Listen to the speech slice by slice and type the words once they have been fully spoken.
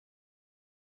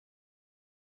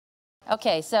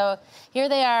Okay, so here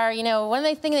they are. You know,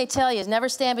 one thing they tell you is never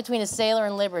stand between a sailor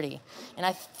and liberty. And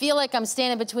I feel like I'm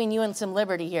standing between you and some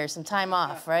liberty here, some time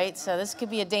off, right? So this could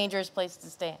be a dangerous place to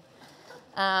stand.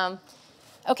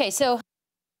 Okay, so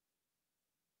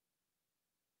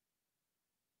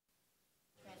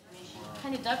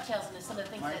kind of dovetails into some of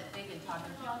the things that they've been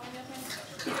talking about. Can you hear me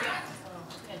okay? I'm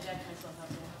gonna jack myself up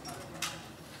there.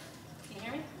 Can you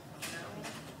hear me?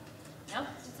 No?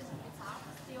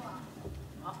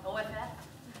 Oh, what's that?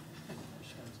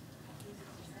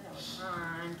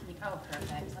 On. Oh,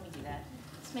 perfect. Let me do that.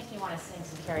 This makes me want to sing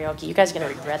some karaoke. You guys are going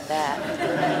to regret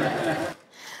that.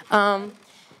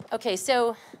 Okay,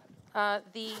 so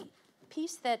the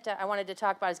piece that I wanted to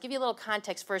talk about is give you a little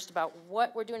context first about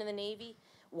what we're doing in the Navy,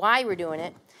 why we're doing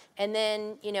it, and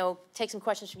then, you know, take some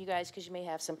questions from you guys because you may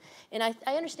have some. And I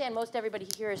understand most everybody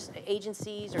here is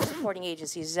agencies or supporting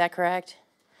agencies. Is that correct?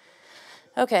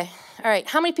 Okay, all right.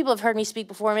 How many people have heard me speak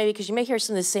before, maybe, because you may hear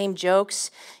some of the same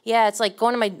jokes? Yeah, it's like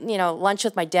going to my, lunch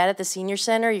with my dad at the senior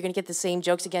center. You're going to get the same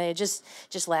jokes again. Just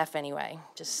laugh anyway.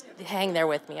 Just hang there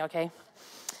with me, okay?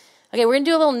 Okay, we're going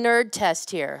to do a little nerd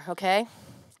test here, okay?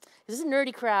 This is a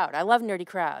nerdy crowd. I love nerdy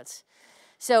crowds.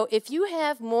 So if you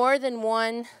have more than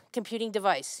one computing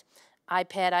device,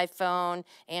 iPad, iPhone,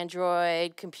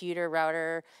 Android, computer,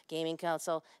 router, gaming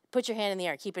console, put your hand in the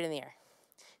air. Keep it in the air.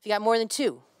 If you got more than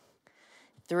 2,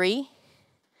 3,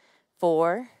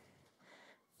 4,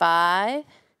 5,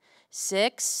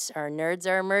 6, our nerds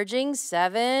are emerging,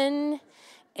 7,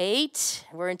 8,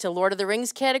 we're into Lord of the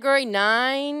Rings category,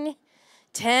 9,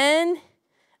 10,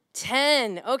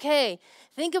 10. Okay,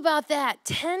 think about that,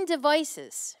 10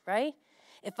 devices, right?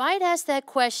 If I'd asked that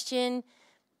question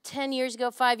 10 years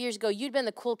ago, 5 years ago, you'd been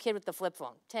the cool kid with the flip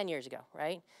phone, 10 years ago,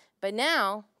 right? But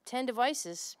now, 10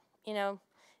 devices,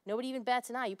 nobody even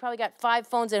bats an eye. You probably got 5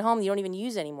 phones at home that you don't even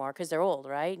use anymore because they're old,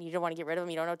 right? You don't want to get rid of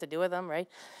them. You don't know what to do with them, right?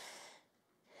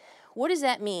 What does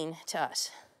that mean to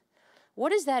us?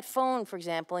 What has that phone, for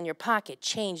example, in your pocket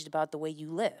changed about the way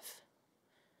you live?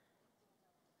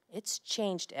 It's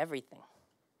changed everything,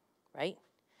 right?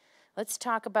 Let's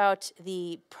talk about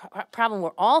the problem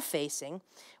we're all facing,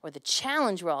 or the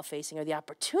challenge we're all facing, or the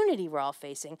opportunity we're all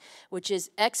facing, which is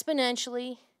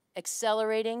exponentially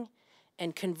accelerating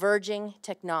and converging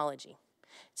technology.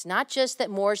 It's not just that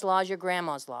Moore's law is your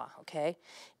grandma's law, okay?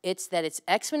 It's that it's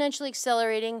exponentially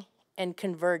accelerating and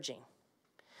converging.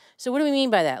 So what do we mean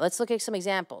by that? Let's look at some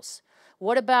examples.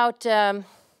 What about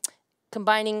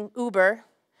combining Uber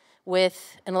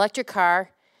with an electric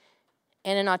car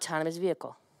and an autonomous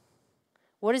vehicle?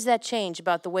 What does that change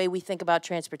about the way we think about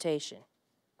transportation?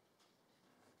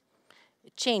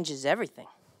 It changes everything.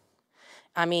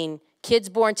 I mean, kids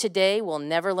born today will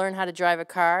never learn how to drive a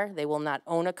car. They will not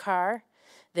own a car.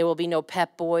 There will be no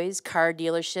Pep Boys, car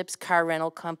dealerships, car rental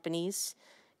companies,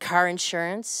 car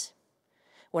insurance.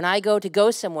 When I go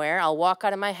somewhere, I'll walk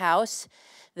out of my house.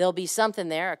 There'll be something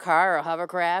there, a car or a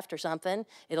hovercraft or something.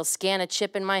 It'll scan a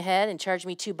chip in my head and charge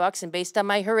me $2. And based on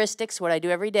my heuristics, what I do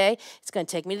every day, it's going to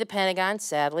take me to the Pentagon,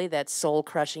 sadly, that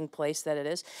soul-crushing place that it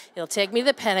is. It'll take me to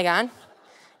the Pentagon.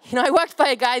 I walked by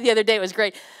a guy the other day. It was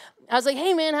great. I was like,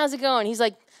 hey, man, how's it going? He's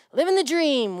like, living the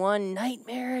dream, one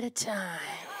nightmare at a time.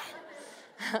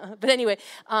 But anyway,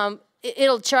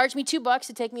 it'll charge me $2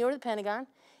 to take me over to the Pentagon.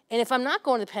 And if I'm not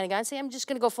going to the Pentagon, say I'm just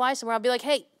going to go fly somewhere, I'll be like,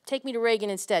 hey, take me to Reagan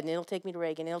instead. And it'll take me to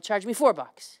Reagan. It'll charge me $4.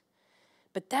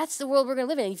 But that's the world we're going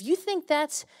to live in. If you think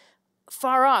that's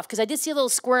far off, because I did see a little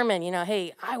squirming,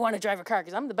 hey, I want to drive a car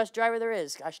because I'm the best driver there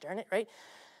is. Gosh darn it, right?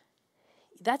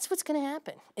 That's what's going to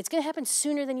happen. It's going to happen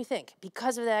sooner than you think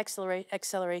because of that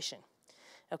acceleration,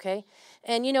 okay?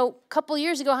 And, a couple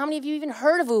years ago, how many of you even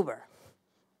heard of Uber?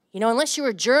 Unless you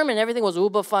were German, everything was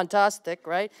Uber fantastic,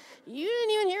 right? You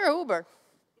didn't even hear of Uber.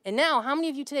 And now, how many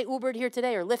of you today Ubered here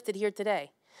today or Lyfted here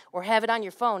today or have it on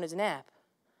your phone as an app,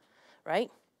 right?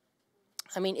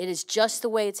 I mean, it is just the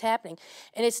way it's happening.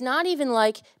 And it's not even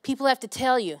like people have to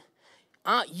tell you,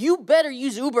 you better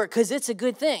use Uber because it's a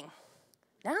good thing.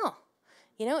 No.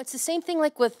 It's the same thing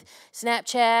like with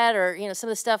Snapchat or, some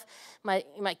of the stuff.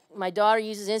 My daughter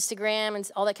uses Instagram and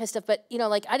all that kind of stuff. But,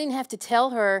 like I didn't have to tell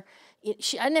her, I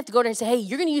didn't have to go to her and say, hey,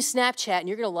 you're going to use Snapchat and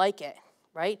you're going to like it,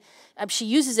 right? She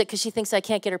uses it because she thinks I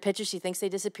can't get her pictures. She thinks they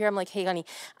disappear. I'm like, hey, honey,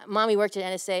 Mommy worked at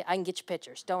NSA. I can get your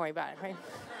pictures. Don't worry about it, right?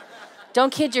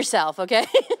 Don't kid yourself, okay?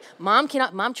 Mom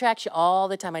tracks you all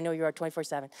the time. I know you are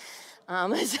 24/7.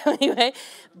 So anyway,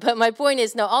 but my point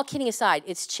is, no, all kidding aside,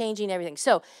 it's changing everything.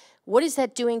 So what is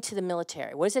that doing to the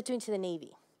military? What is that doing to the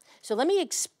Navy? So let me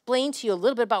explain to you a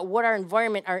little bit about what our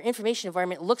environment, our information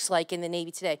environment looks like in the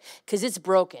Navy today, because it's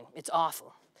broken. It's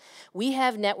awful. We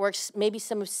have networks, maybe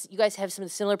some of you guys have some of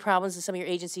the similar problems in some of your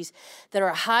agencies, that are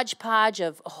a hodgepodge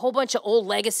of a whole bunch of old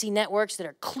legacy networks that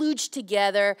are kludged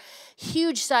together,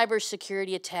 huge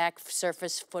cybersecurity attack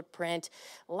surface footprint,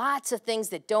 lots of things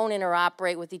that don't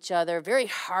interoperate with each other, very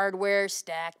hardware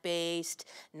stack-based,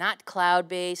 not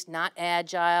cloud-based, not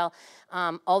agile,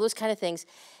 all those kind of things.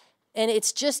 And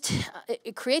it's just,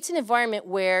 it creates an environment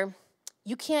where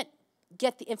you can't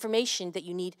get the information that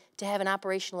you need to have an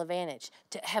operational advantage,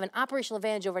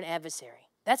 over an adversary.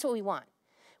 That's what we want.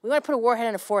 We want to put a warhead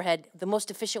on a forehead the most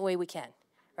efficient way we can,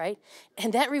 right?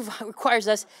 And that requires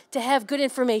us to have good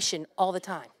information all the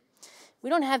time. We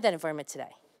don't have that environment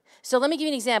today. So let me give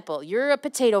you an example. You're a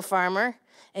potato farmer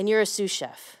and you're a sous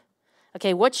chef.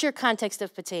 Okay, what's your context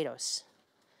of potatoes?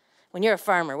 When you're a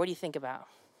farmer, what do you think about?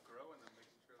 Growing them,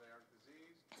 making sure they aren't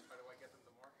diseased. How do I get them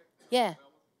to market? Yeah.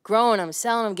 Growing them,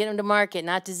 selling them, getting them to market,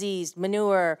 not diseased,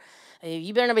 manure.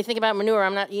 You better not be thinking about manure.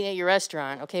 I'm not eating at your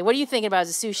restaurant. Okay, what are you thinking about as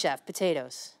a sous chef?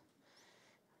 Potatoes.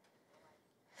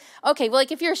 Okay, well,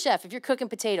 like if you're a chef, if you're cooking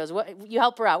potatoes, you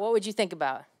help her out, what would you think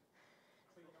about?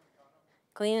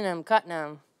 Cleaning them, cutting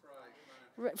them.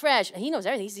 Fresh. He knows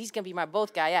everything. He's going to be my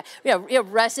both guy, yeah. Yeah,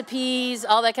 recipes,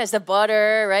 all that kind of stuff,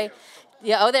 butter, right?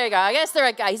 Yeah, oh, there you go. I guess the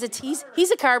right guy. He's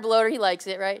a carb loader. He likes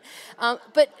it, right?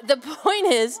 But the point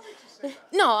is,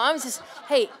 no,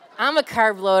 hey, I'm a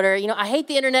carb loader. You know, I hate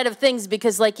the Internet of Things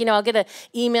because, like, you know, I'll get an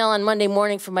email on Monday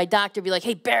morning from my doctor, be like,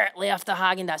 hey, Barrett, lay off the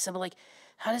Haagen-Dazs. I'm like,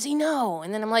 how does he know?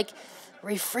 And then I'm like,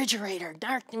 refrigerator,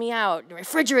 darked me out. The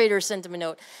refrigerator sent him a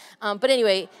note. But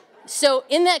anyway, so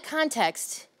in that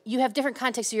context, you have different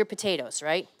contexts of your potatoes,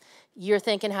 right? You're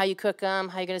thinking how you cook them,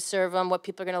 how you're going to serve them, what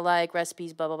people are going to like,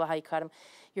 recipes, blah, blah, blah, how you cut them.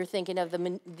 You're thinking of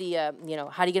you know,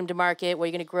 how do you get them to market, where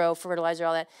you're going to grow, fertilizer,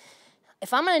 all that.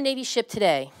 If I'm on a Navy ship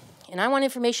today and I want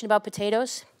information about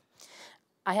potatoes,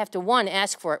 I have to, one,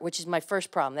 ask for it, which is my first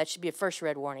problem. That should be a first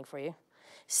red warning for you.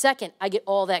 Second, I get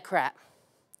all that crap.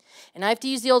 And I have to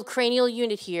use the old cranial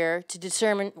unit here to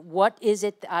determine what is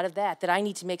it out of that I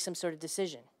need to make some sort of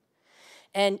decision.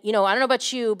 And, you know, I don't know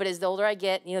about you, but as the older I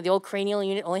get, you know, the old cranial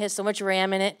unit only has so much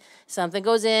RAM in it. Something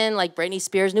goes in, like Britney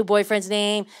Spears' new boyfriend's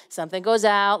name. Something goes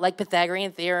out, like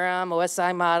Pythagorean theorem,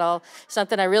 OSI model,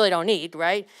 something I really don't need,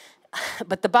 right?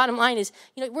 But the bottom line is,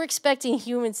 you know, we're expecting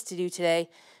humans to do today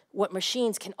what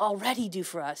machines can already do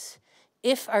for us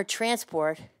if our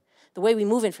transport, the way we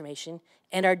move information,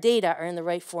 and our data are in the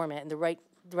right format and the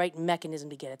right mechanism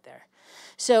to get it there.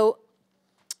 So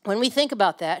when we think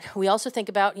about that, we also think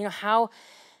about, you know, how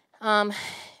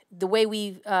the way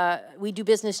we do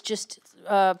business,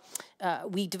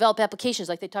 we develop applications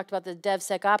like they talked about the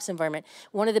DevSecOps environment.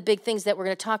 One of the big things that we're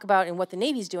going to talk about and what the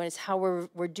Navy's doing is how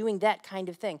we're doing that kind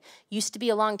of thing. Used to be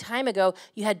a long time ago,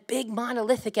 you had big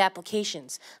monolithic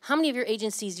applications. How many of your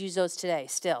agencies use those today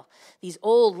still? These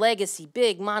old legacy,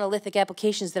 big monolithic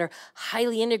applications that are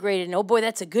highly integrated, and oh boy,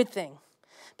 that's a good thing.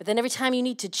 But then every time you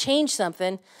need to change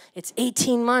something, it's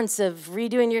 18 months of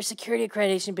redoing your security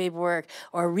accreditation paperwork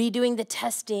or redoing the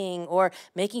testing or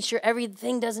making sure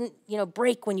everything doesn't, you know,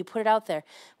 break when you put it out there.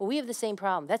 Well, we have the same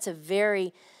problem. That's a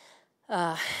very,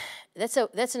 that's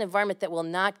an environment that will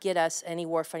not get us any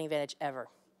warfighting advantage ever.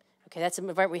 Okay, that's an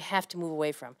environment we have to move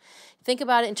away from. Think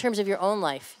about it in terms of your own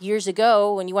life. Years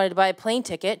ago, when you wanted to buy a plane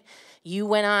ticket, you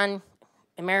went on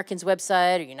American's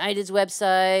website or United's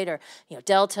website or, you know,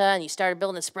 Delta, and you started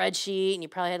building a spreadsheet, and you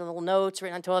probably had little notes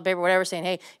written on toilet paper, whatever, saying,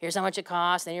 hey, here's how much it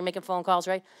costs, and you're making phone calls,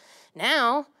 right?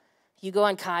 Now, you go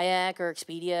on Kayak or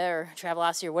Expedia or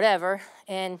Travelocity or whatever,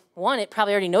 and one, it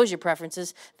probably already knows your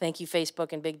preferences. Thank you,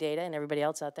 Facebook and big data and everybody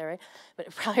else out there, right? But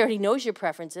it probably already knows your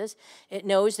preferences. It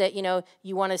knows that, you know,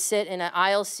 you want to sit in an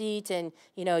aisle seat and,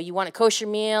 you know, you want a kosher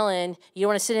meal and you don't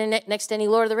want to sit in next to any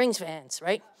Lord of the Rings fans,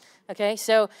 right? Okay,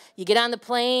 so you get on the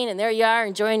plane, and there you are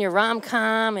enjoying your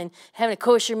rom-com and having a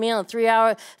kosher meal, and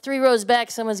 3 rows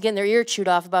back, someone's getting their ear chewed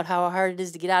off about how hard it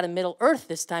is to get out of Middle Earth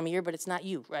this time of year, but it's not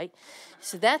you, right?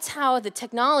 So that's how the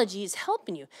technology is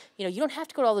helping you. You know, you don't have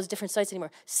to go to all those different sites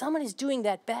anymore. Someone is doing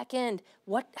that back end,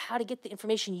 how to get the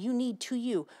information you need to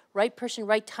you. Right person,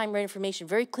 right time, right information.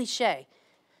 Very cliche,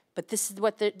 but this is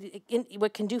what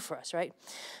can do for us, right?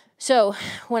 So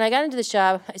when I got into this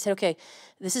job, I said, okay,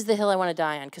 this is the hill I want to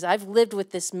die on because I've lived with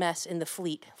this mess in the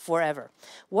fleet forever.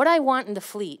 What I want in the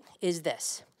fleet is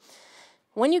this.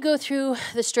 When you go through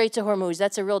the Straits of Hormuz,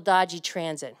 that's a real dodgy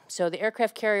transit. So the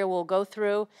aircraft carrier will go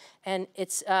through, and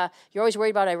it's you're always worried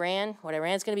about Iran, what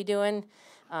Iran's going to be doing.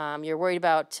 You're worried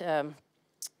about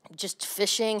just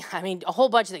fishing. I mean, a whole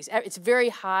bunch of things. It's very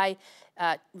high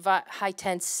high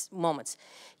tense moments.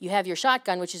 You have your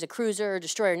shotgun, which is a cruiser or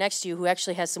destroyer next to you who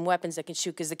actually has some weapons that can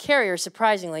shoot, because the carrier,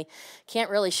 surprisingly, can't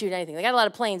really shoot anything. They got a lot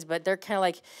of planes, but they're kind of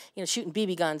like, shooting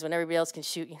BB guns when everybody else can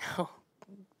shoot,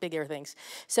 bigger things.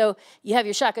 So you have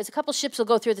your shotguns. A couple ships will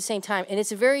go through at the same time, and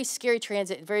it's a very scary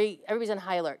transit. Everybody's on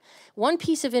high alert. One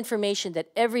piece of information that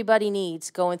everybody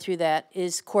needs going through that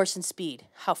is course and speed.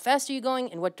 How fast are you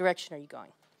going, and what direction are you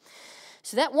going?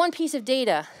 So that one piece of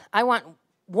data, I want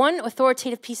one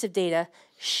authoritative piece of data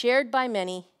shared by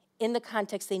many in the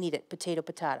context they need it, potato,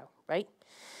 potato, right?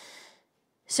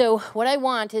 So what I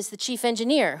want is the chief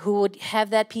engineer who would have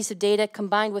that piece of data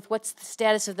combined with what's the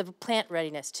status of the plant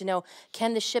readiness to know,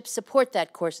 can the ship support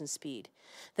that course and speed?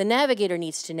 The navigator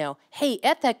needs to know, hey,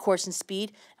 at that course and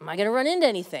speed, am I going to run into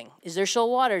anything? Is there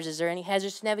shoal waters? Is there any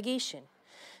hazardous navigation?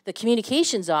 The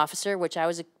communications officer, which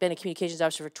been a communications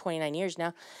officer for 29 years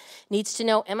now, needs to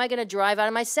know, am I going to drive out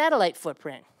of my satellite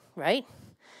footprint, right?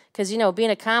 Because,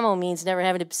 being a commo means never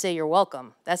having to say you're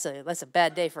welcome. That's a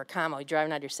bad day for a commo, you're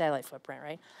driving out of your satellite footprint,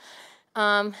 right?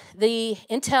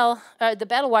 The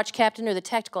battle watch captain or the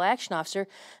tactical action officer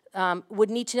would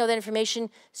need to know that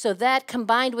information, so that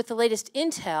combined with the latest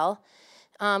intel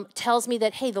tells me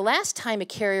that, hey, the last time a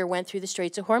carrier went through the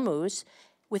Straits of Hormuz,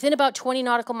 within about 20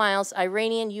 nautical miles,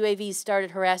 Iranian UAVs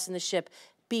started harassing the ship.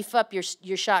 Beef up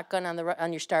your shotgun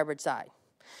on your starboard side.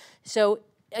 So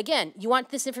again, you want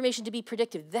this information to be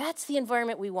predictive. That's the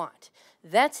environment we want.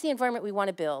 That's the environment we want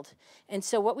to build. And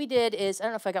so what we did is, I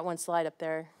don't know if I got one slide up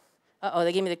there. Uh-oh,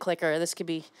 they gave me the clicker. This could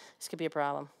be a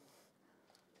problem.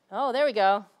 Oh, there we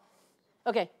go.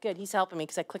 Okay, good. He's helping me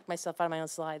because I clicked myself out of my own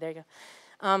slide. There you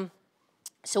go.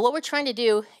 So what we're trying to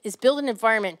do is build an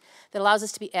environment that allows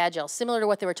us to be agile, similar to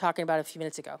what they were talking about a few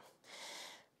minutes ago.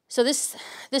 So this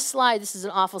slide, this is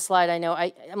an awful slide, I know.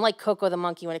 I'm like Coco the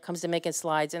monkey when it comes to making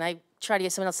slides, and I try to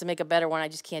get someone else to make a better one. I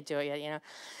just can't do it yet,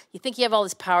 You think you have all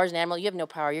this power as an admiral. You have no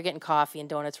power. You're getting coffee and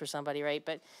donuts for somebody, right?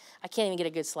 But I can't even get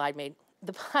a good slide made.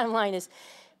 The bottom line is,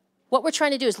 what we're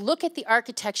trying to do is look at the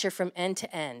architecture from end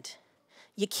to end.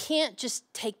 You can't just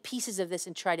take pieces of this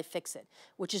and try to fix it,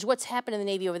 which is what's happened in the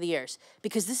Navy over the years,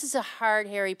 because this is a hard,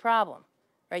 hairy problem,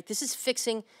 right? This is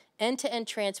fixing end-to-end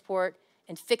transport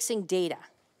and fixing data,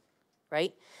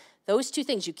 right? Those two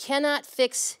things. You cannot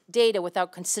fix data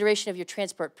without consideration of your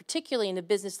transport, particularly in a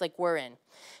business like we're in.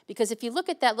 Because if you look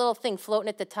at that little thing floating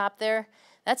at the top there,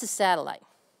 that's a satellite,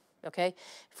 okay?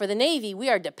 For the Navy, we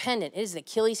are dependent. It is an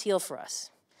Achilles heel for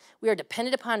us. We are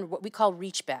dependent upon what we call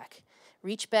reach back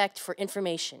for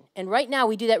information. And right now,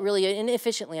 we do that really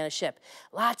inefficiently on a ship.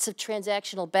 Lots of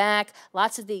transactional back,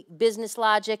 lots of the business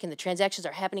logic, and the transactions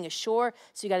are happening ashore,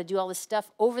 so you got to do all this stuff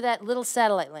over that little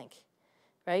satellite link,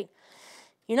 right?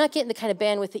 You're not getting the kind of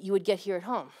bandwidth that you would get here at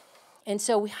home. And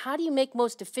so how do you make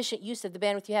most efficient use of the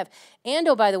bandwidth you have? And,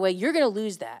 oh, by the way, you're going to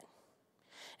lose that.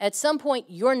 At some point,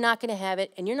 you're not going to have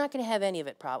it, and you're not going to have any of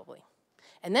it probably.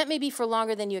 And that may be for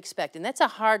longer than you expect. And that's a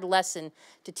hard lesson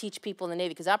to teach people in the Navy,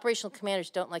 because operational commanders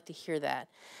don't like to hear that,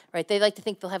 right? They like to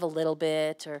think they'll have a little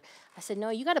bit. Or I said, no,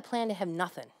 you got to plan to have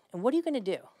nothing. And what are you going to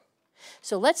do?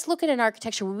 So let's look at an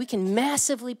architecture where we can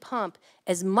massively pump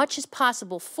as much as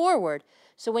possible forward.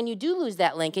 So when you do lose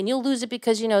that link, and you'll lose it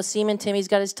because, Seaman Timmy's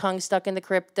got his tongue stuck in the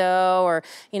crypto, or,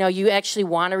 you actually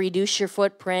want to reduce your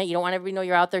footprint. You don't want everybody to know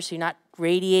you're out there, so you're not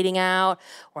radiating out,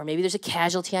 or maybe there's a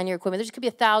casualty on your equipment. There could be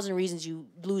 1,000 reasons you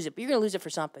lose it, but you're going to lose it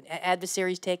for something.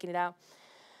 Adversaries taking it out.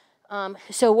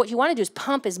 So what you want to do is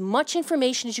pump as much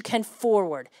information as you can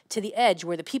forward to the edge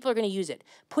where the people are going to use it.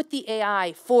 Put the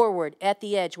AI forward at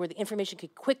the edge where the information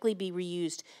could quickly be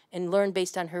reused and learn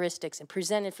based on heuristics, and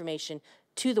present information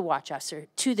to the watch officer,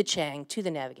 to the Chang, to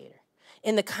the navigator,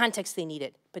 in the context they need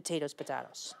it, potatoes,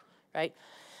 potatoes, right?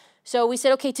 So we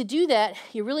said, okay, to do that,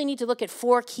 you really need to look at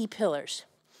 4 key pillars.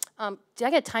 Did I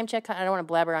get a time check? I don't want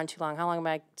to blabber on too long. How long am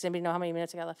I? Does anybody know how many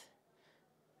minutes I got left?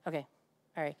 Okay,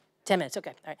 all right, 10 minutes,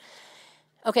 okay, all right.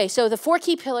 Okay, so the 4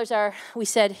 key pillars are, we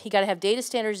said, you got to have data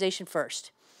standardization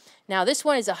first. Now, this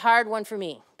one is a hard one for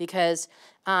me because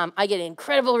I get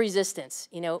incredible resistance.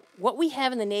 What we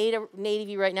have in the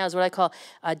Navy right now is what I call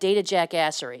data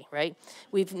jackassery, right?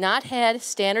 We've not had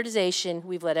standardization.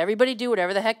 We've let everybody do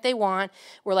whatever the heck they want.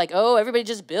 We're like, oh, everybody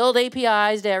just build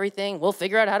APIs to everything. We'll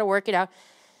figure out how to work it out.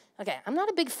 Okay, I'm not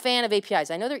a big fan of APIs.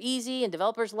 I know they're easy and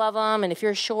developers love them, and if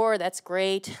you're ashore, that's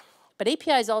great. But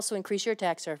APIs also increase your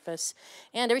attack surface.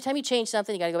 And every time you change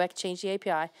something, you got to go back and change the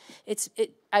API.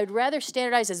 I'd rather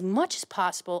standardize as much as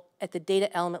possible at the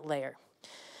data element layer.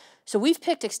 So we've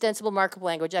picked extensible markup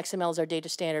language, XML, as our data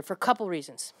standard for a couple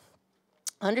reasons.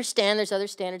 Understand there's other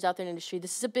standards out there in industry.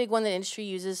 This is a big one that industry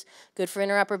uses, good for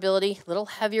interoperability, a little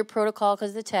heavier protocol because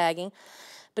of the tagging.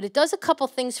 But it does a couple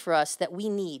things for us that we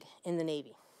need in the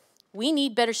Navy. We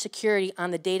need better security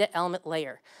on the data element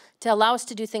layer to allow us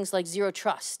to do things like zero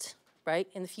trust, right,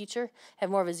 in the future, have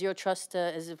more of a zero trust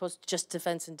as opposed to just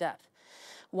defense in depth.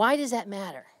 Why does that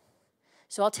matter?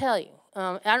 So I'll tell you.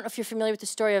 I don't know if you're familiar with the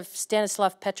story of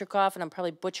Stanislav Petrikov, and I'm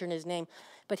probably butchering his name,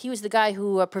 but he was the guy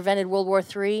who prevented World War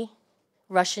III,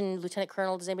 Russian lieutenant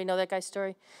colonel. Does anybody know that guy's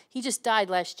story? He just died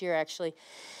last year, actually.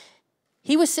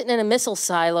 He was sitting in a missile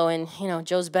silo in,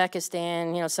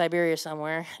 Uzbekistan, Siberia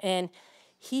somewhere, and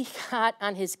he got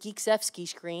on his Geeksevsky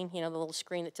screen, the little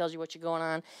screen that tells you what you're going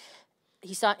on.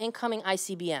 He saw incoming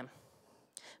ICBM,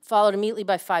 followed immediately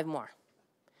by 5 more.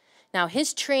 Now,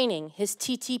 his training, his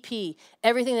TTP,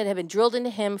 everything that had been drilled into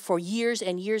him for years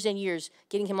and years and years,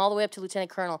 getting him all the way up to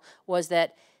lieutenant colonel, was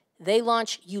that they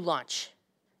launch, you launch.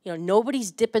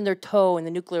 Nobody's dipping their toe in the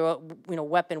nuclear,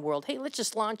 weapon world. Hey, let's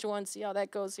just launch one, see how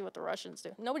that goes, see what the Russians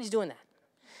do. Nobody's doing that.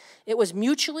 It was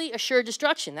mutually assured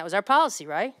destruction. That was our policy,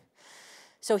 right?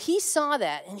 So he saw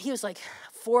that, and he was like,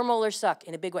 4 molar suck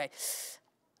in a big way.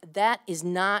 That is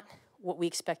not what we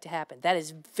expect to happen.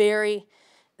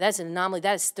 That's an anomaly.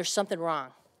 There's something wrong.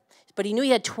 But he knew he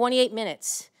had 28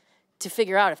 minutes to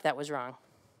figure out if that was wrong,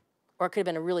 or it could have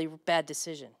been a really bad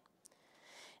decision.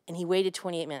 And he waited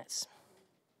 28 minutes,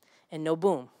 and no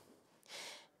boom.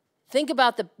 Think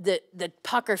about the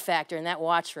pucker factor in that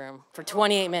watch room for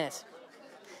 28 minutes.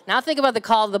 Now think about the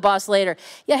call to the boss later.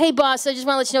 Yeah, hey, boss, I just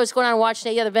want to let you know what's going on watch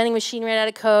today. Yeah, the vending machine ran out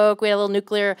of Coke. We had a little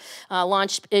nuclear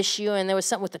launch issue, and there was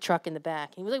something with the truck in the back.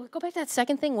 And he was like, go back to that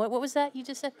second thing. What was that you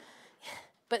just said?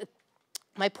 But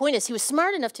my point is, he was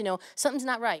smart enough to know something's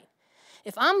not right.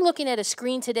 If I'm looking at a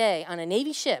screen today on a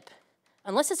Navy ship,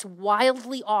 unless it's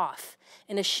wildly off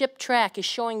and a ship track is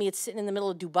showing me it's sitting in the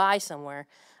middle of Dubai somewhere,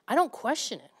 I don't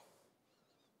question it.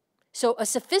 So a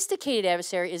sophisticated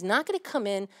adversary is not going to come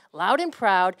in loud and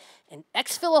proud and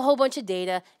exfil a whole bunch of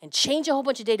data and change a whole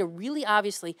bunch of data really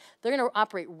obviously. They're going to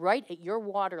operate right at your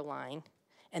waterline,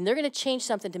 and they're going to change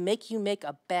something to make you make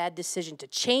a bad decision, to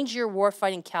change your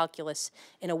warfighting calculus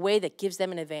in a way that gives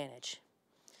them an advantage.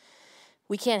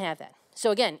 We can't have that.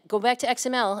 So again, go back to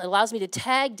XML. It allows me to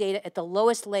tag data at the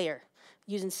lowest layer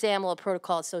using SAML, a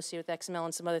protocol associated with XML,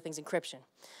 and some other things, encryption.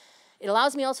 It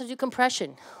allows me also to do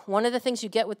compression. One of the things you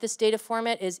get with this data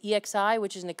format is EXI,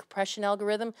 which is a compression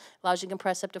algorithm. Allows you to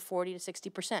compress up to 40 to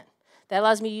 60%. That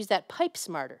allows me to use that pipe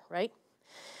smarter, right?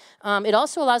 It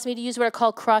also allows me to use what are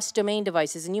called cross-domain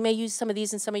devices. And you may use some of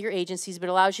these in some of your agencies, but it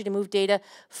allows you to move data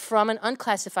from an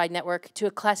unclassified network to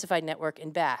a classified network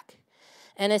and back.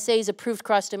 NSA's approved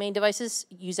cross-domain devices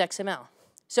use XML.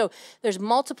 So there's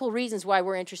multiple reasons why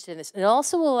we're interested in this. It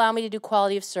also will allow me to do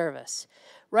quality of service.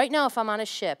 Right now, if I'm on a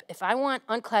ship, if I want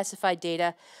unclassified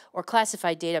data or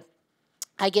classified data,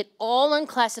 I get all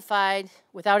unclassified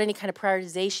without any kind of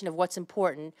prioritization of what's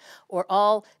important, or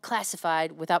all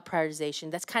classified without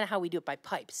prioritization. That's kind of how we do it by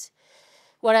pipes.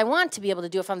 What I want to be able to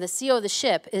do if I'm the CEO of the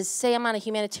ship is, say I'm on a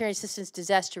humanitarian assistance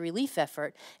disaster relief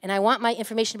effort, and I want my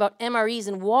information about MREs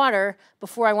and water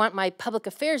before I want my public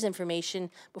affairs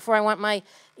information, before I want my,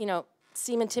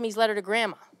 Seaman Timmy's letter to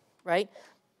grandma, right?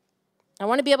 I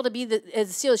want to be able to be, as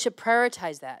the CEO of the ship,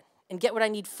 prioritize that and get what I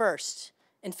need first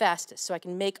and fastest so I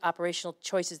can make operational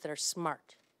choices that are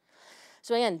smart.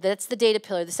 So again, that's the data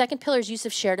pillar. The second pillar is use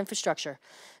of shared infrastructure.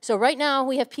 So right now,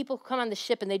 we have people who come on the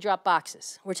ship and they drop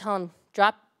boxes. We're telling them,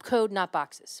 drop code, not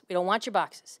boxes. We don't want your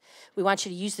boxes. We want you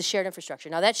to use the shared infrastructure.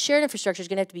 Now, that shared infrastructure is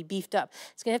going to have to be beefed up.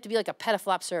 It's going to have to be like a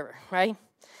petaflop server, right?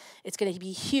 It's going to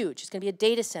be huge. It's going to be a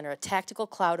data center, a tactical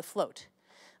cloud afloat.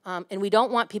 And we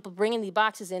don't want people bringing the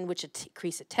boxes in, which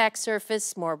increase attack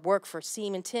surface, more work for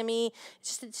Seaman Timmy.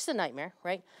 It's just a nightmare,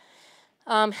 right?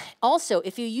 Also,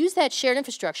 if you use that shared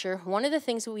infrastructure, one of the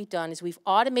things that we've done is we've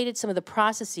automated some of the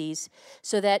processes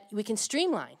so that we can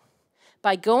streamline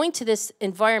by going to this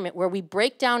environment where we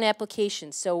break down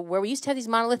applications. So where we used to have these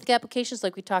monolithic applications,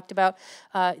 like we talked about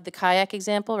the kayak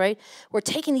example, right? We're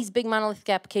taking these big monolithic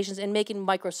applications and making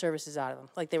microservices out of them,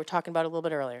 like they were talking about a little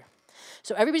bit earlier.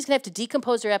 So everybody's going to have to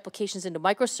decompose their applications into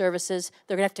microservices.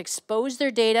 They're going to have to expose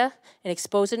their data and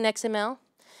expose it in XML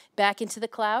back into the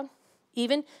cloud,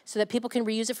 even, so that people can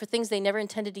reuse it for things they never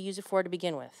intended to use it for to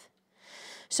begin with.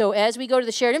 So as we go to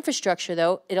the shared infrastructure,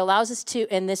 though, it allows us to,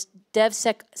 in this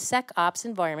DevSecOps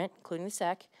environment, including the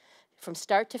sec, from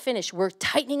start to finish, we're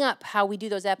tightening up how we do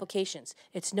those applications.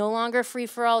 It's no longer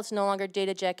free-for-all. It's no longer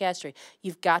data jackassery.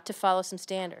 You've got to follow some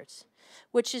standards,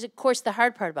 which is, of course, the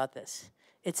hard part about this.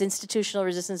 It's institutional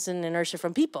resistance and inertia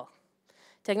from people.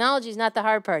 Technology is not the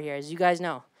hard part here, as you guys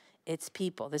know. It's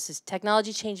people. This is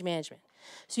technology change management.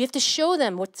 So you have to show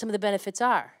them what some of the benefits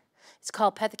are. It's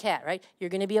called pet the cat, right?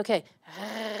 You're going to be okay.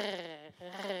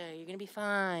 You're going to be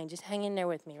fine. Just hang in there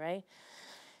with me, right?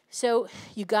 So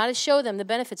you got to show them the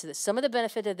benefits of this. Some of the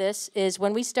benefit of this is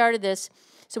when we started this,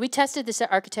 so we tested this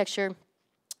architecture.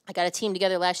 I got a team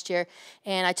together last year,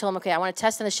 and I told them, okay, I want to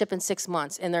test on the ship in 6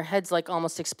 months. And their heads like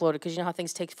almost exploded because you know how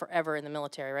things take forever in the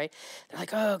military, right? They're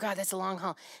like, oh, God, that's a long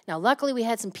haul. Now, luckily, we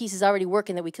had some pieces already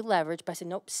working that we could leverage, but I said,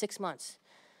 nope, 6 months.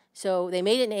 So they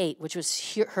made it in 8, which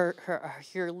was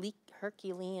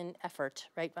Herculean effort,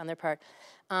 right, on their part.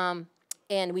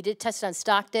 And we did test it on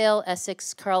Stockdale,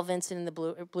 Essex, Carl Vinson, and the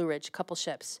Blue Ridge, a couple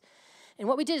ships. And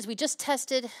what we did is we just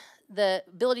tested the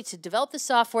ability to develop the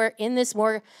software in this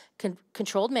more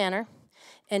controlled manner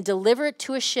and deliver it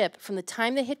to a ship from the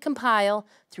time they hit compile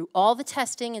through all the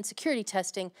testing and security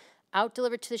testing, out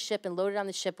delivered to the ship and loaded on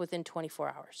the ship within 24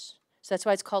 hours. So that's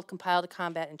why it's called compile to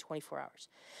combat in 24 hours.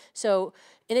 So,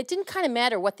 and it didn't kind of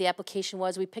matter what the application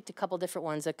was. We picked a couple different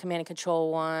ones, a command and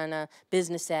control one, a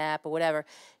business app, or whatever.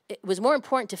 It was more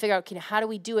important to figure out, okay, how do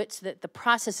we do it so that the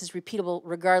process is repeatable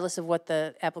regardless of what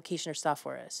the application or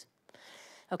software is.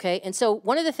 Okay, and so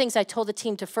one of the things I told the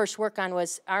team to first work on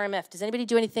was RMF. Does anybody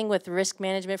do anything with risk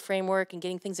management framework and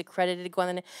getting things accredited to go on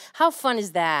the net? How fun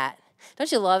is that?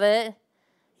 Don't you love it?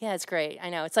 Yeah, it's great. I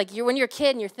know. It's like when you're a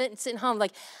kid and you're sitting home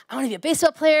like, I want to be a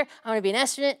baseball player, I want to be an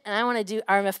astronaut, and I want to do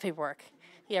RMF paperwork.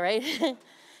 Yeah, right?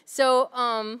 So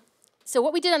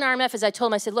what we did on RMF is I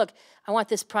told them, I said, look, I want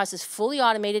this process fully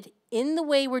automated in the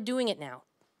way we're doing it now,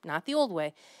 not the old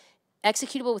way,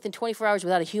 executable within 24 hours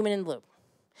without a human in the loop.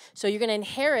 So you're going to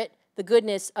inherit the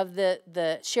goodness of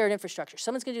the shared infrastructure.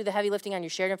 Someone's going to do the heavy lifting on your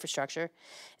shared infrastructure.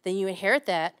 Then you inherit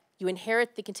that. You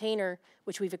inherit the container,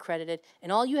 which we've accredited,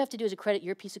 and all you have to do is accredit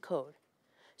your piece of code.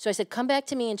 So I said, come back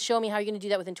to me and show me how you're going to do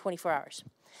that within 24 hours.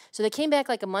 So they came back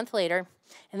like a month later,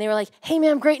 and they were like, hey,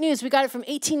 ma'am, great news. We got it from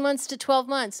 18 months to 12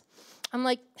 months. I'm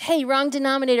like, hey, wrong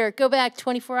denominator. Go back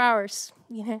 24 hours.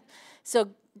 You know?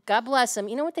 So God bless them.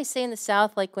 You know what they say in the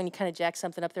South, like when you kind of jack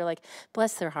something up, they're like,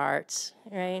 bless their hearts,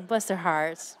 right? Bless their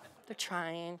hearts. They're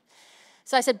trying.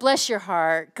 So I said, bless your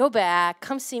heart. Go back.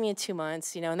 Come see me in 2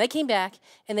 months, you know. And they came back,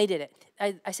 and they did it.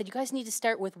 I said, you guys need to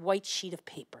start with white sheet of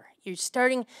paper. You're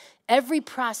starting every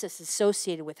process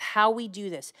associated with how we do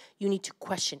this. You need to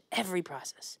question every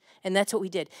process. And that's what we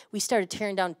did. We started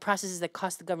tearing down processes that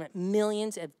cost the government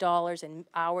millions of dollars and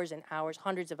hours,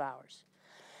 hundreds of hours.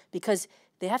 Because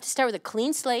they have to start with a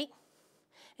clean slate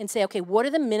and say, okay, what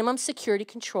are the minimum security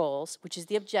controls, which is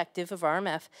the objective of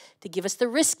RMF, to give us the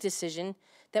risk decision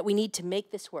that we need to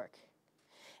make this work.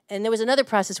 And there was another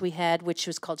process we had, which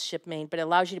was called ship main, but it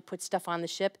allows you to put stuff on the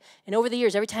ship. And over the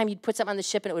years, every time you'd put something on the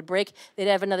ship and it would break, they'd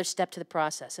have another step to the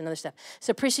process, another step.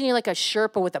 So pretty soon you're like a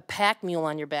Sherpa with a pack mule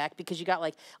on your back because you got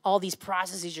like all these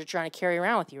processes you're trying to carry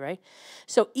around with you, right?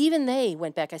 So even they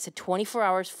went back. I said 24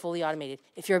 hours fully automated.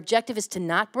 If your objective is to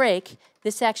not break,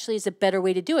 this actually is a better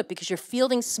way to do it because you're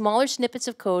fielding smaller snippets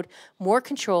of code, more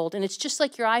controlled, and it's just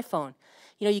like your iPhone.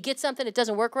 You know, you get something that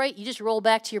doesn't work right, you just roll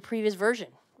back to your previous version,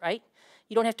 right?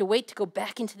 You don't have to wait to go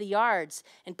back into the yards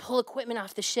and pull equipment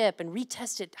off the ship and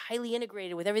retest it highly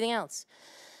integrated with everything else.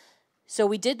 So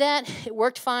we did that. It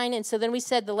worked fine. And so then we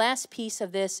said the last piece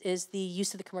of this is the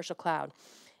use of the commercial cloud.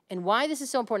 And why this is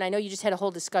so important, I know you just had a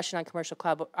whole discussion on commercial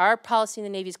cloud, but our policy in the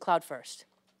Navy is cloud first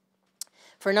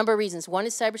for a number of reasons. One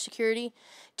is cybersecurity.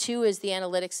 Two is the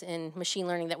analytics and machine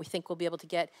learning that we think we'll be able to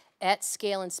get at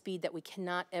scale and speed that we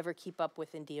cannot ever keep up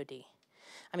with in DoD.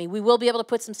 I mean, we will be able to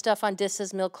put some stuff on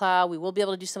DISA's mil cloud. We will be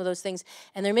able to do some of those things.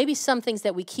 And there may be some things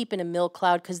that we keep in a mil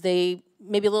cloud because they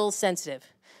may be a little sensitive.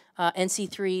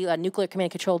 NC3, nuclear command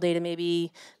and control data,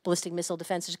 maybe ballistic missile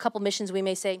defense. There's a couple missions we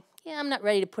may say, yeah, I'm not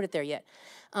ready to put it there yet.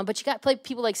 But you got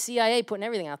people like CIA putting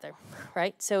everything out there,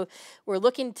 right? So we're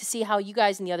looking to see how you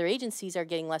guys and the other agencies are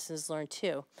getting lessons learned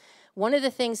too. One of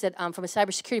the things that, from a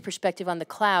cybersecurity perspective on the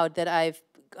cloud that I've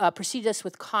proceeded us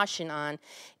with caution on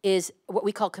is what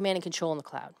we call command and control in the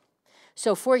cloud.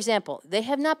 So for example, they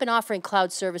have not been offering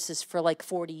cloud services for like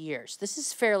 40 years. This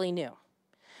is fairly new,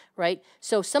 right?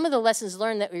 So some of the lessons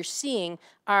learned that we're seeing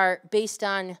are based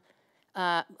on,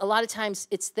 a lot of times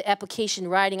it's the application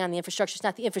riding on the infrastructure. It's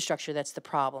not the infrastructure that's the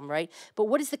problem, right? But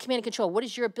what is the command and control? What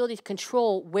is your ability to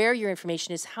control where your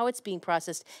information is, how it's being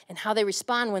processed, and how they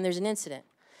respond when there's an incident?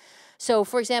 So,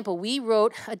 for example, we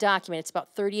wrote a document, it's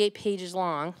about 38 pages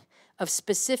long, of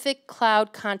specific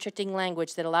cloud contracting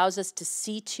language that allows us to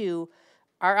see to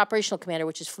our operational commander,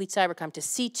 which is Fleet Cybercom, to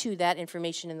see to that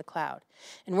information in the cloud.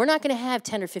 And we're not going to have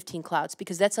 10 or 15 clouds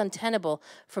because that's untenable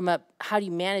from a how do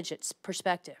you manage it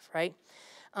perspective, right?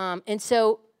 And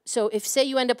so if, say,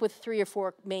 you end up with 3 or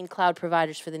 4 main cloud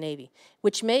providers for the Navy,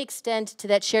 which may extend to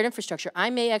that shared infrastructure, I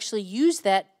may actually use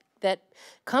that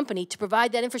company to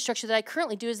provide that infrastructure that I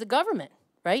currently do as the government,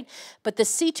 right? But the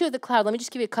C2 of the cloud, let me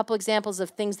just give you a couple examples of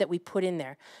things that we put in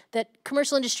there that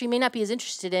commercial industry may not be as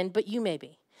interested in, but you may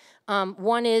be.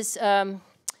 One is a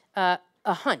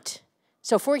hunt.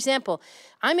 So for example,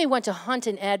 I may want to hunt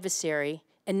an adversary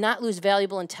and not lose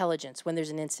valuable intelligence when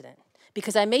there's an incident,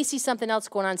 because I may see something else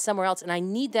going on somewhere else, and I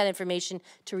need that information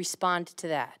to respond to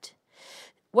that.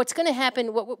 What's going to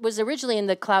happen, what was originally in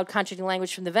the cloud contracting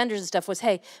language from the vendors and stuff was,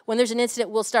 hey, when there's an incident,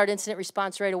 we'll start incident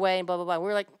response right away, and blah, blah, blah.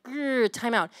 We're like,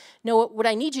 time out. No, what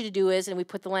I need you to do is, and we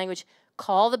put the language,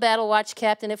 call the Battle Watch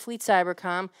captain at Fleet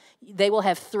Cybercom. They will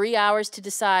have 3 hours to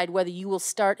decide whether you will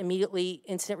start immediately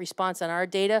incident response on our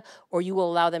data or you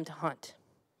will allow them to hunt.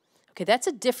 Okay, that's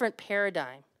a different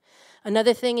paradigm.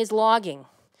 Another thing is logging.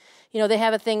 You know, they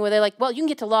have a thing where they're like, well, you can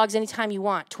get to logs anytime you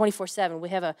want, 24/7. We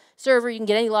have a server, you can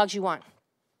get any logs you want.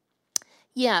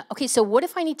 Yeah, okay, so what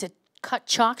if I need to cut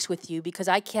chalks with you because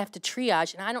I have to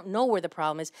triage and I don't know where the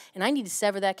problem is and I need to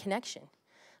sever that connection?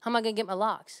 How am I going to get my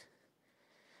logs?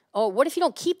 Oh, what if you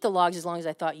don't keep the logs as long as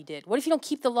I thought you did? What if you don't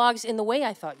keep the logs in the way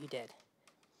I thought you did?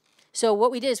 So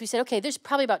what we did is we said, okay, there's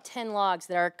probably about 10 logs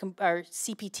that our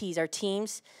CPTs, our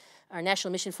teams, our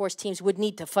National Mission Force teams would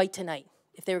need to fight tonight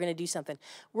if they were going to do something.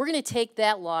 We're going to take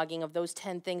that logging of those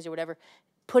 10 things or whatever,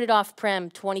 put it off-prem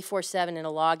 24/7 in a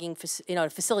logging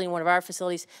facility in one of our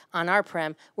facilities on our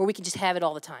prem where we can just have it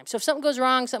all the time. So if something goes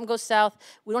wrong, something goes south,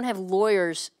 we don't have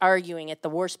lawyers arguing at the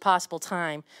worst possible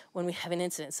time when we have an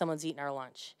incident, someone's eating our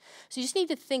lunch. So you just need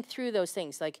to think through those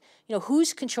things, like, you know,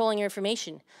 who's controlling your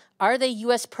information? Are they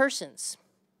U.S. persons,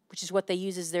 which is what they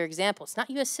use as their example? It's not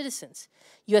U.S. citizens,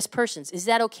 U.S. persons. Is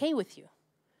that okay with you?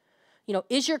 You know,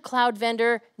 is your cloud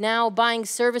vendor now buying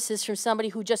services from somebody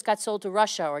who just got sold to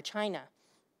Russia or China?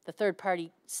 The third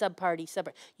party, sub-party.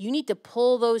 You need to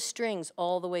pull those strings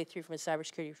all the way through from a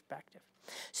cybersecurity perspective.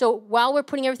 So while we're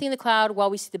putting everything in the cloud, while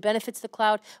we see the benefits of the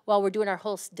cloud, while we're doing our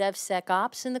whole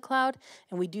DevSecOps in the cloud,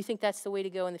 and we do think that's the way to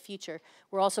go in the future,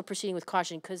 we're also proceeding with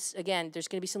caution because, again, there's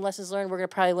going to be some lessons learned. We're going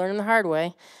to probably learn them the hard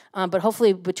way. But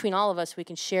hopefully between all of us, we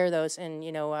can share those and,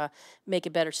 you know, make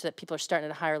it better so that people are starting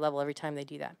at a higher level every time they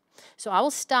do that. So I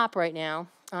will stop right now,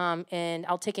 and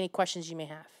I'll take any questions you may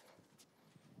have.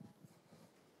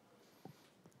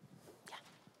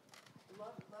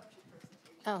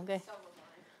 Oh, okay. So am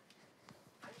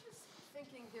I. I'm just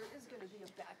thinking there is going to be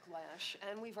a backlash,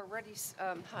 and we've already,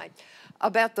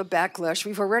 about the backlash,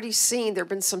 we've already seen, there have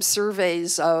been some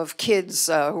surveys of kids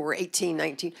who were 18,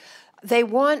 19. They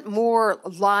want more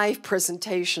live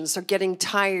presentations. They're getting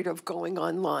tired of going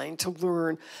online to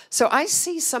learn. So I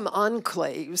see some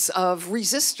enclaves of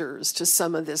resistors to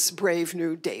some of this brave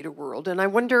new data world, and I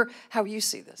wonder how you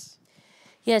see this.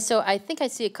 Yeah, so I think I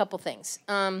see a couple things.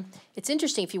 It's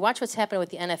interesting, if you watch what's happening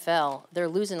with the NFL, they're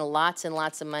losing lots and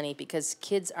lots of money because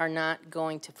kids are not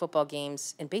going to football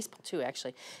games, and baseball too,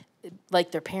 actually, like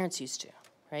their parents used to,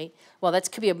 right? Well,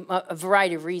 that could be a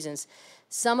variety of reasons.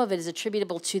 Some of it is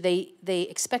attributable to they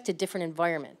expect a different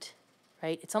environment,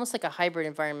 right? It's almost like a hybrid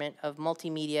environment of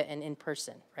multimedia and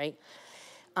in-person, right?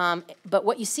 But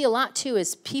what you see a lot too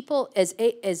is people,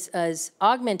 as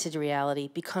augmented reality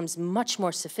becomes much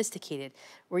more sophisticated,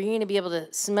 where you're going to be able to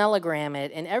smellogram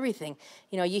it and everything.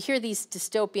 You know, you hear these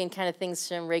dystopian kind of things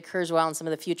from Ray Kurzweil and some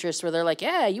of the futurists where they're like,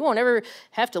 yeah, you won't ever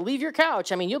have to leave your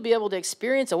couch. I mean, you'll be able to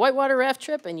experience a whitewater raft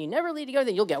trip and you never need to go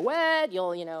there. You'll get wet,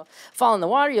 you'll, you know, fall in the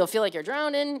water, you'll feel like you're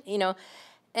drowning, you know.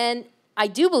 And I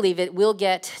do believe it will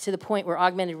get to the point where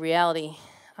augmented reality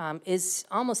is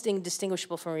almost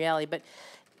indistinguishable from reality, but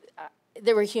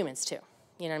there were humans too,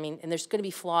 you know what I mean? And there's going to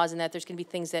be flaws in that. There's going to be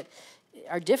things that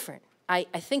are different. I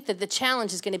think that the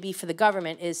challenge is going to be for the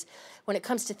government is when it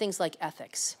comes to things like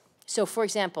ethics. So for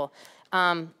example,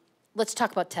 let's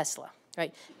talk about Tesla,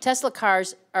 right? Tesla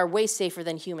cars are way safer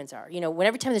than humans are. You know,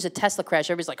 every time there's a Tesla crash,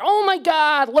 everybody's like, oh my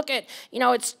God, look at, you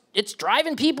know, it's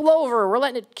driving people over. We're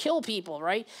letting it kill people,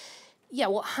 right? Yeah,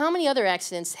 well, how many other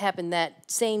accidents happened that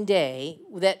same day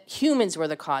that humans were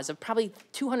the cause of? Probably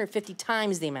 250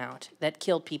 times the amount that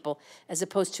killed people as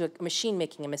opposed to a machine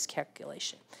making a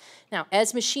miscalculation. Now,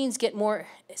 as machines get more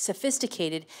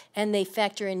sophisticated and they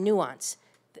factor in nuance,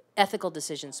 ethical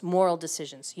decisions, moral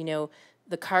decisions, you know,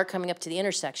 the car coming up to the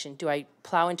intersection, do I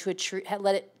plow into a tree,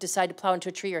 let it decide to plow into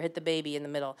a tree or hit the baby in the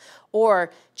middle? Or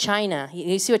China,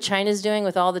 you see what China's doing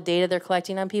with all the data they're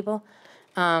collecting on people?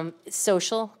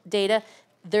 Social data,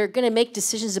 they're going to make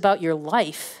decisions about your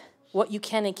life, what you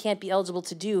can and can't be eligible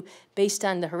to do based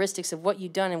on the heuristics of what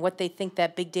you've done and what they think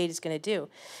that big data is going to do.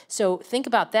 So think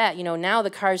about that. You know, now the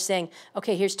car's saying,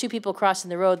 okay, here's two people crossing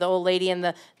the road, the old lady and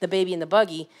the baby in the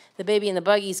buggy. The baby in the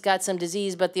buggy's got some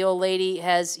disease, but the old lady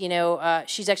has, you know,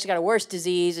 she's actually got a worse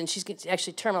disease and she's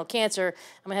actually terminal cancer.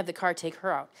 I'm going to have the car take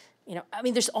her out. You know, I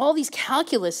mean, there's all these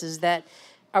calculuses that,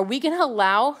 are we going to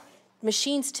allow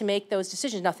machines to make those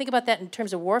decisions? Now, think about that in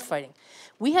terms of warfighting.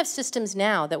 We have systems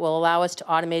now that will allow us to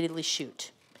automatically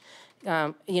shoot.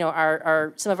 You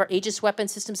know, some of our Aegis weapon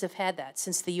systems have had that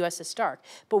since the USS Stark.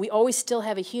 But we always still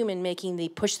have a human making the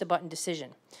push-the-button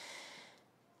decision.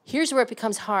 Here's where it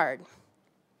becomes hard.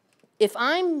 If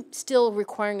I'm still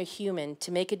requiring a human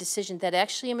to make a decision that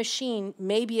actually a machine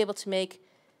may be able to make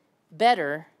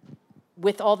better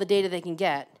with all the data they can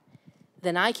get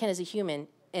than I can as a human,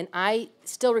 and I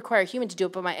still require a human to do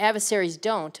it, but my adversaries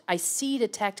don't, I cede a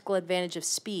tactical advantage of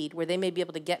speed where they may be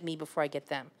able to get me before I get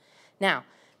them. Now,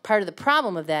 part of the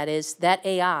problem of that is that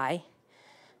AI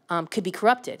could be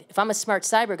corrupted. If I'm a smart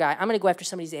cyber guy, I'm going to go after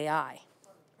somebody's AI.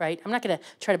 Right? I'm not going to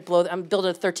try to I'm building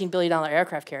a $13 billion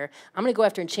aircraft carrier. I'm going to go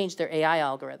after and change their AI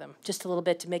algorithm just a little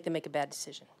bit to make them make a bad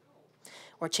decision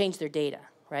or change their data,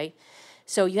 right?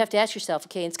 So you have to ask yourself,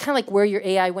 okay, it's kind of like where your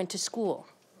AI went to school,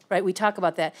 right? We talk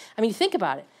about that. I mean, think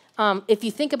about it. If you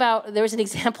think about, there was an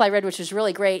example I read which was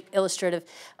really great, illustrative.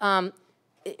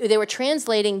 They were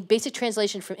translating, basic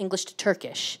translation from English to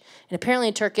Turkish. And apparently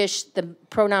in Turkish, the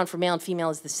pronoun for male and female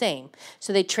is the same.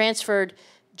 So they transferred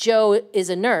Joe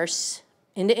is a nurse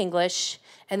into English,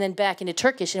 and then back into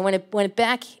Turkish, and when it went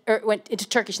into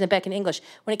Turkish and then back into English.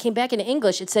 When it came back into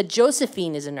English, it said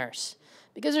Josephine is a nurse,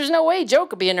 because there's no way Joe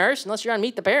could be a nurse unless you're on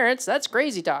Meet the Parents. That's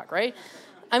crazy talk, right?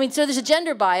 I mean, so there's a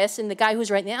gender bias in the guy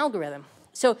who's writing the algorithm.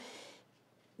 So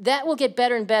that will get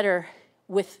better and better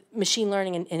with machine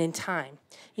learning and in time.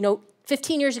 You know,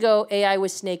 15 years ago, AI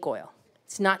was snake oil.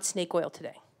 It's not snake oil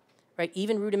today, right?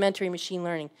 Even rudimentary machine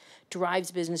learning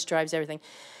drives business, drives everything.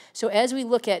 So as we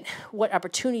look at what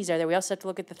opportunities are there, we also have to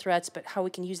look at the threats, but how we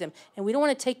can use them. And we don't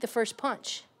want to take the first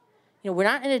punch. You know, we're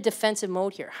not in a defensive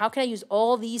mode here. How can I use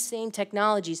all these same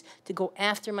technologies to go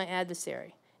after my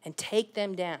adversary and take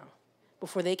them down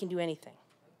before they can do anything?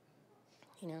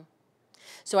 You know?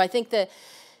 So I think that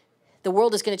the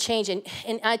world is going to change. And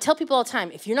I tell people all the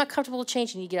time, if you're not comfortable with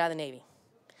change, you need to get out of the Navy.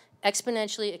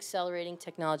 Exponentially accelerating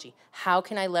technology. How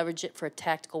can I leverage it for a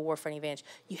tactical warfighting advantage?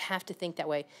 You have to think that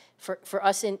way. For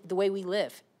us in the way we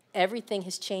live, everything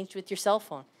has changed with your cell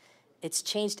phone. It's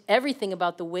changed everything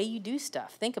about the way you do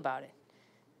stuff. Think about it.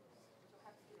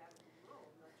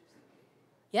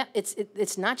 Yeah,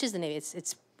 it's not just the Navy.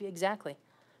 It's exactly.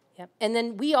 Yeah. And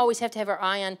then we always have to have our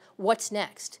eye on what's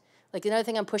next. Like another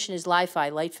thing I'm pushing is Li-Fi,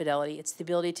 light fidelity. It's the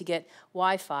ability to get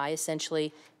Wi-Fi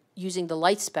essentially using the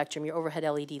light spectrum, your overhead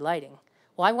LED lighting.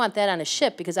 Well, I want that on a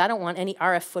ship because I don't want any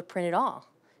RF footprint at all.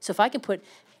 So if I can put,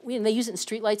 they use it in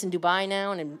streetlights in Dubai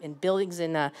now and in buildings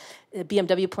in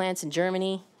BMW plants in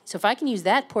Germany. So if I can use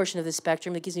that portion of the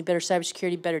spectrum that gives me better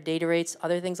cybersecurity, better data rates,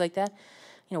 other things like that,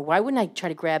 you know, why wouldn't I try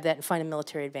to grab that and find a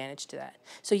military advantage to that?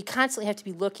 So you constantly have to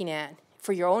be looking at,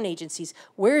 for your own agencies,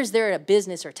 where is there a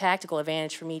business or tactical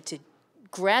advantage for me to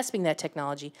grasping that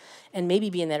technology and maybe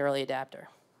being that early adapter?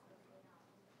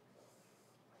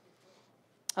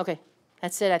 Okay,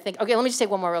 that's it, I think. Okay, let me just take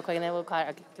one more real quick, and then we'll call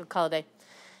it a day. And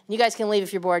you guys can leave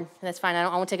if you're bored. That's fine. I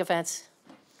won't take offense.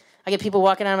 I get people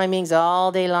walking out of my meetings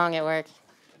all day long at work.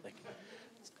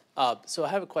 So I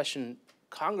have a question.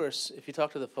 Congress, if you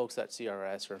talk to the folks at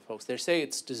CRS or folks, they say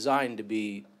it's designed to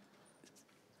be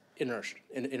inert.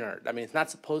 I mean, it's not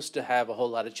supposed to have a whole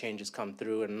lot of changes come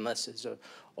through unless it's an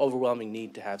overwhelming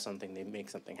need to have something, they make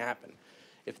something happen.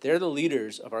 If they're the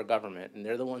leaders of our government and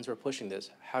they're the ones who are pushing this,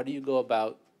 how do you go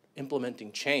about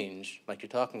implementing change, like you're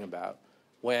talking about,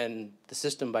 when the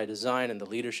system by design and the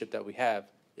leadership that we have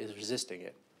is resisting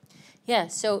it? Yeah,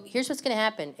 so here's what's going to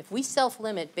happen. If we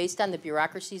self-limit based on the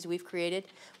bureaucracies we've created,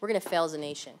 we're going to fail as a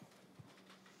nation.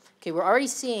 Okay, we're already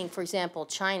seeing, for example,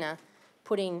 China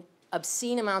putting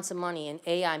obscene amounts of money in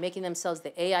AI, making themselves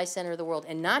the AI center of the world,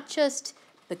 and not just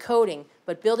the coding,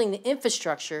 but building the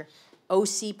infrastructure,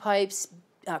 OC pipes,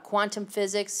 quantum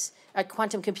physics,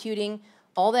 quantum computing,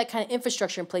 all that kind of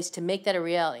infrastructure in place to make that a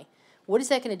reality. What is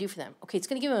that going to do for them? Okay, it's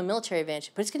going to give them a military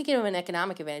advantage, but it's going to give them an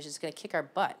economic advantage. It's going to kick our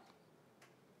butt.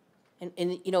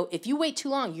 And you know, if you wait too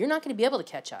long, you're not going to be able to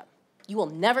catch up. You will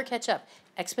never catch up.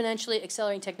 Exponentially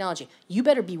accelerating technology. You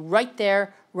better be right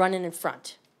there running in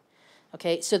front.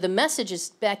 Okay, so the messages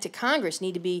back to Congress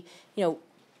need to be, you know,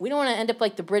 we don't want to end up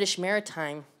like the British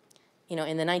Maritime, you know,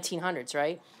 in the 1900s,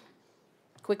 right?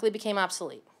 Quickly became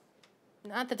obsolete.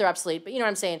 Not that they're obsolete, but you know what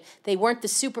I'm saying? They weren't the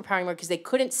superpower anymore because they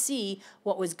couldn't see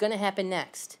what was going to happen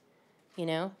next, you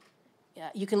know?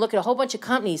 You can look at a whole bunch of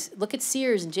companies. Look at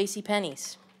Sears and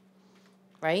JCPenney's,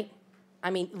 right? I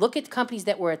mean, look at companies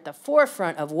that were at the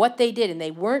forefront of what they did, and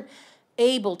they weren't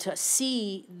able to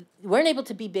see, weren't able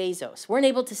to be Bezos, weren't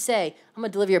able to say, I'm going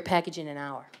to deliver your package in an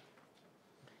hour.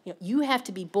 You have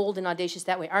to be bold and audacious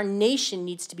that way. Our nation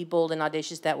needs to be bold and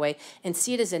audacious that way and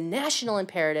see it as a national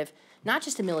imperative, not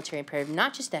just a military imperative,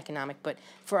 not just economic, but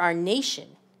for our nation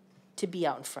to be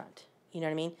out in front. You know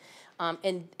what I mean?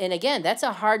 And again, that's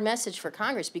a hard message for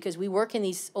Congress because we work in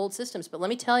these old systems. But let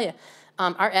me tell you,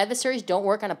 our adversaries don't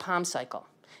work on a POM cycle.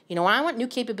 When I want new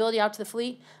capability out to the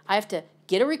fleet, I have to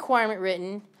get a requirement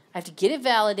written, I have to get it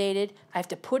validated, I have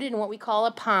to put it in what we call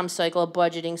a POM cycle, a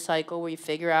budgeting cycle, where you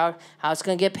figure out how it's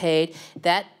going to get paid.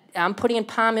 That I'm putting in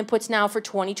POM inputs now for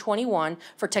 2021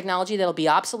 for technology that'll be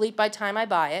obsolete by the time I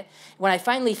buy it. When I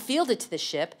finally field it to the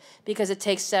ship, because it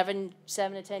takes 7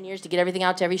 to 10 years to get everything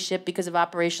out to every ship because of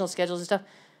operational schedules and stuff.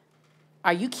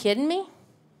 Are you kidding me?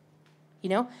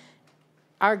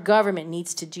 Our government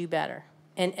needs to do better.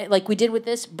 And like we did with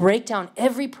this, break down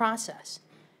every process.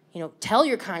 Tell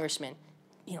your congressman,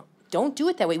 don't do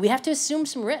it that way. We have to assume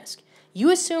some risk.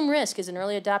 You assume risk as an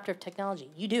early adopter of technology.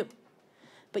 You do.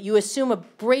 But you assume a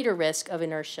greater risk of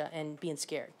inertia and being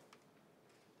scared.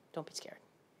 Don't be scared.